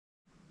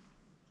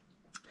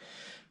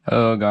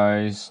Hello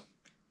guys,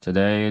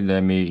 today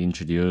let me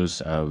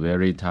introduce a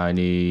very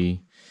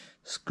tiny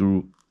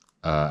screw,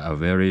 a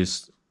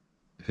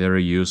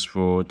very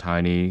useful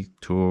tiny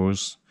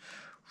tools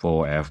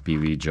for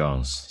FPV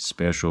drones,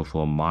 special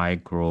for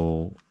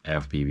micro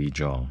FPV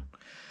drone.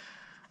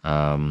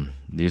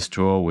 This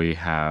tool we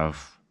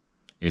have,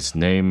 its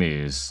name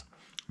is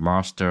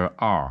Master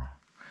R,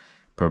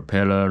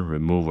 Propeller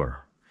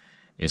Remover.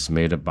 It's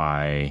made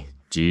by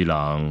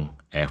GEELANG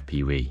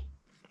FPV.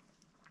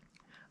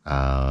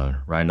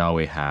 Right now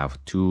we have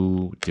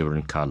two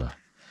different color.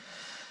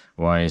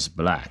 One is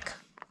black,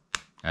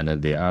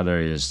 and the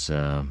other is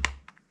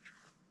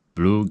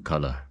blue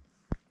color.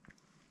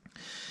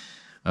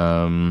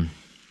 When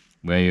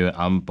you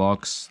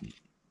unbox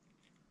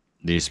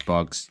this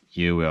box,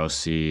 you will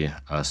see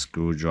a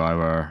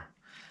screwdriver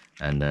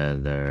and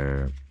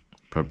the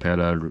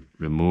propeller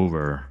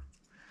remover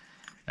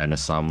and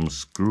some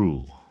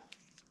screw.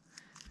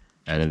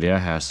 And there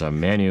has a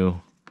menu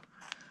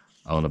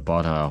on the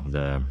bottom of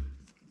the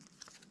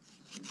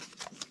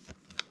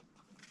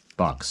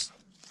box.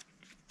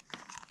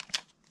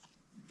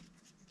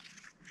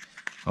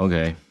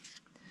 Okay,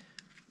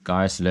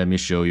 guys, let me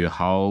show you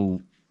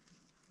how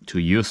to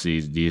use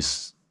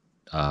these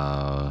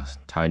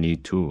tiny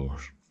tools.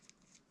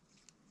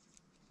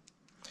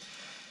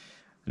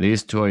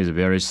 This tool is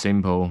very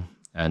simple,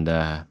 and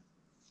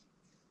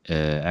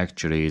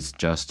actually it's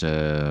just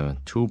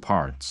two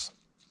parts.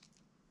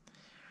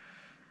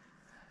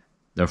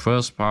 The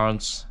first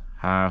parts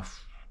have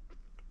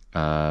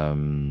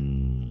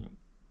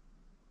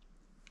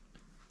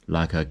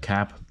like a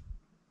cap,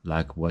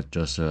 like what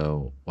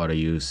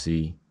you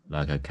see,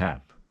 like a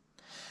cap,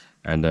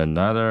 and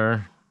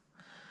another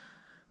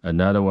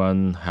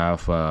one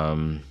have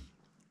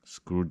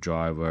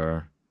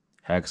screwdriver,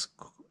 hex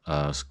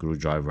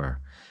screwdriver,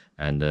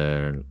 and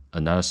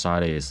another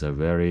side is a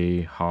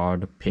very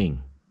hard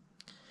pin,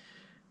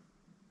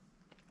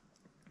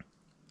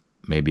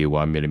 maybe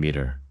 1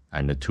 millimeter,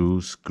 and two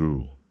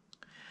screw.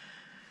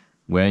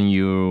 When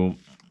you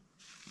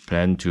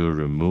plan to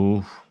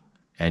remove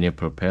any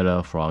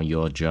propeller from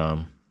your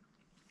drone,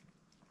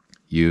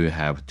 you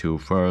have to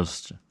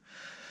first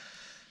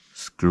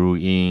screw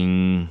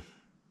in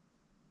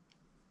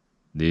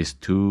these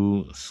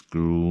two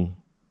screws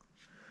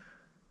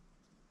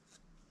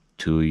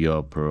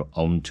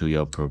onto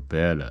your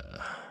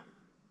propeller.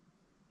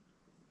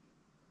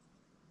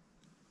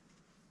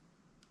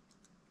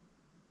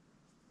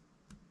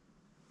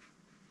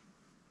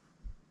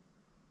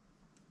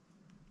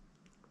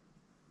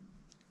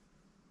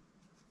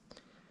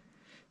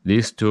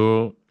 This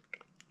tool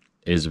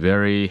is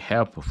very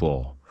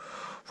helpful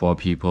for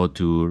people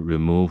to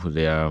remove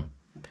their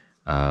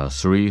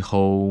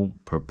 3-hole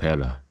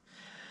propeller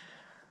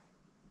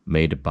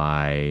made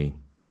by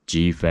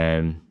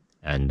GEMFAN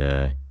and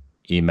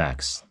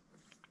EMAX,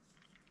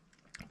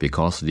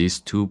 because these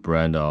two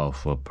brands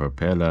of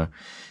propeller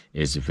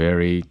is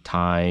very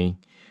tight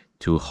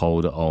to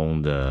hold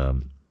on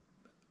the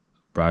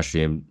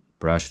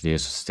brushless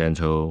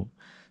central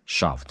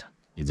shaft.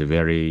 It's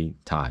very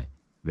tight,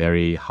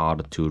 very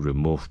hard to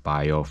remove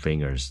by your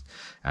fingers,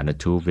 and the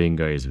two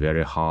finger is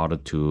very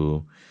hard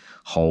to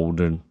hold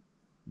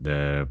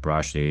the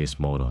brushless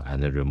motor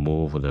and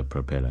remove the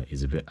propeller.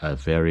 It's a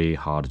very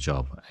hard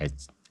job,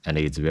 and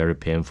it's very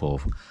painful,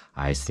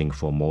 I think,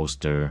 for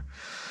most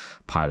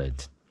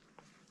pilot.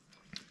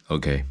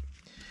 Okay,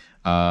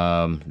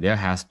 there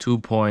has 2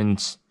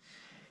 points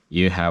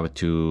you have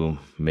to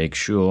make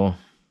sure.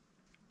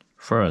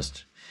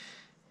 First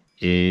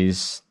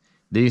is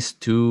these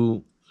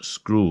two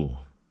screws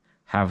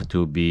have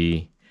to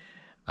be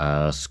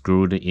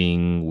screwed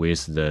in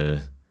with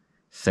the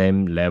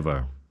same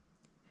level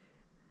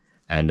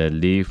and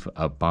leave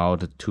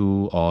about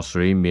 2 or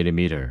 3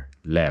 millimeter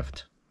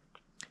left,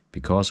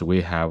 because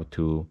we have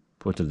to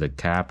put the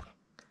cap,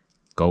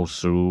 go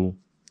through,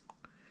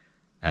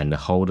 and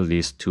hold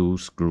these two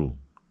screws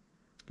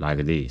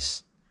like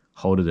this,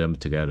 hold them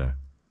together.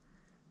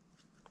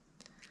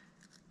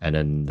 And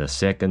then the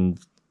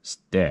second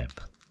step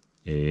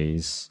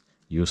is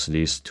use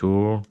this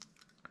tool,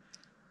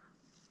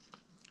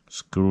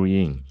 screw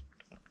in,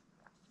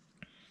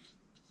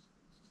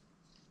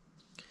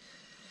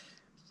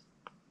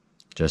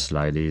 just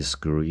like this,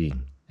 screw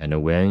in.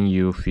 And when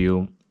you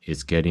feel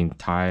it's getting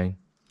tight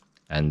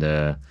and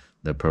the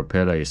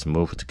propeller is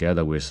moved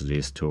together with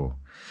this tool,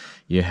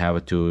 you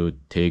have to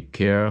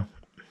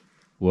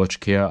watch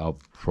care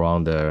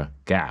from the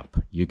gap.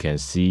 You can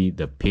see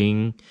the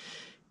pin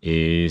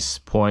is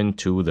point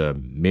to the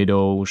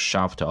middle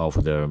shaft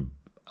of the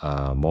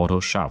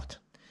motor shaft,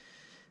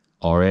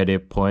 already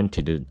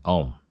pointed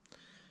on.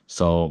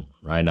 So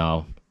right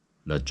now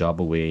the job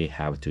we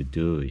have to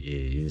do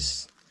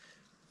is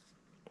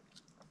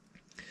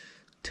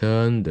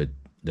turn the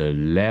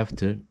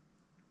left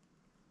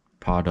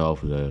part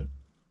of the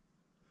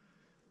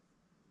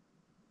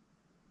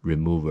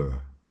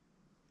remover.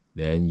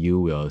 Then you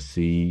will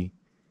see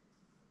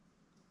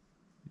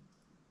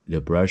the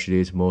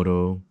brushless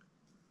motor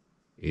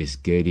is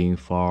getting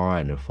far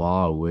and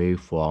far away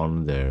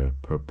from the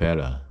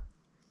propeller.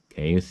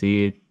 Can you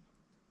see it?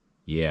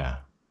 Yeah.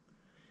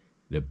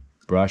 The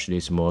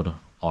brushless motor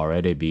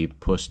already be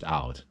pushed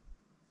out.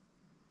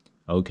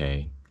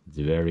 Okay, it's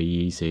very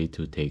easy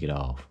to take it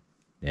off.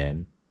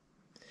 Then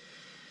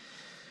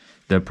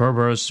the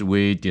purpose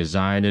we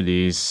designed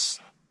this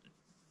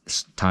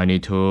tiny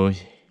tool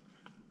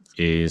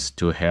is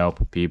to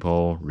help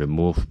people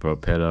remove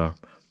propeller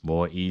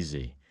more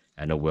easy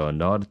and will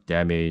not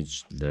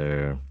damage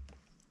the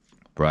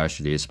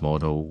brushless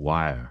motor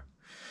wire,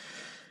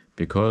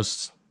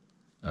 because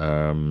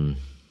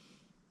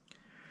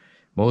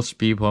most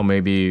people may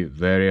be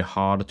very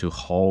hard to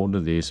hold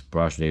this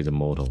brushless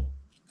motor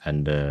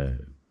and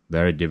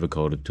very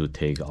difficult to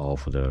take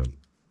off the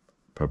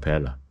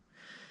propeller,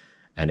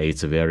 and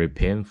it's very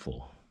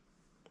painful.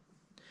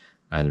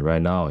 And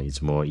right now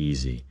it's more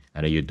easy,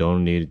 and you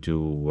don't need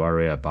to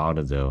worry about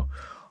the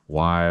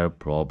wire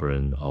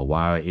problem or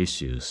wire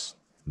issues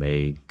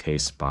made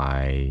case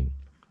by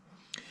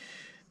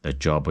the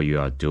job you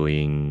are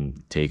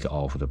doing take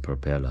off the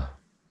propeller.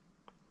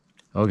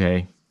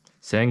 Okay,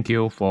 thank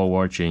you for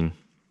watching.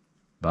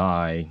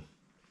 Bye.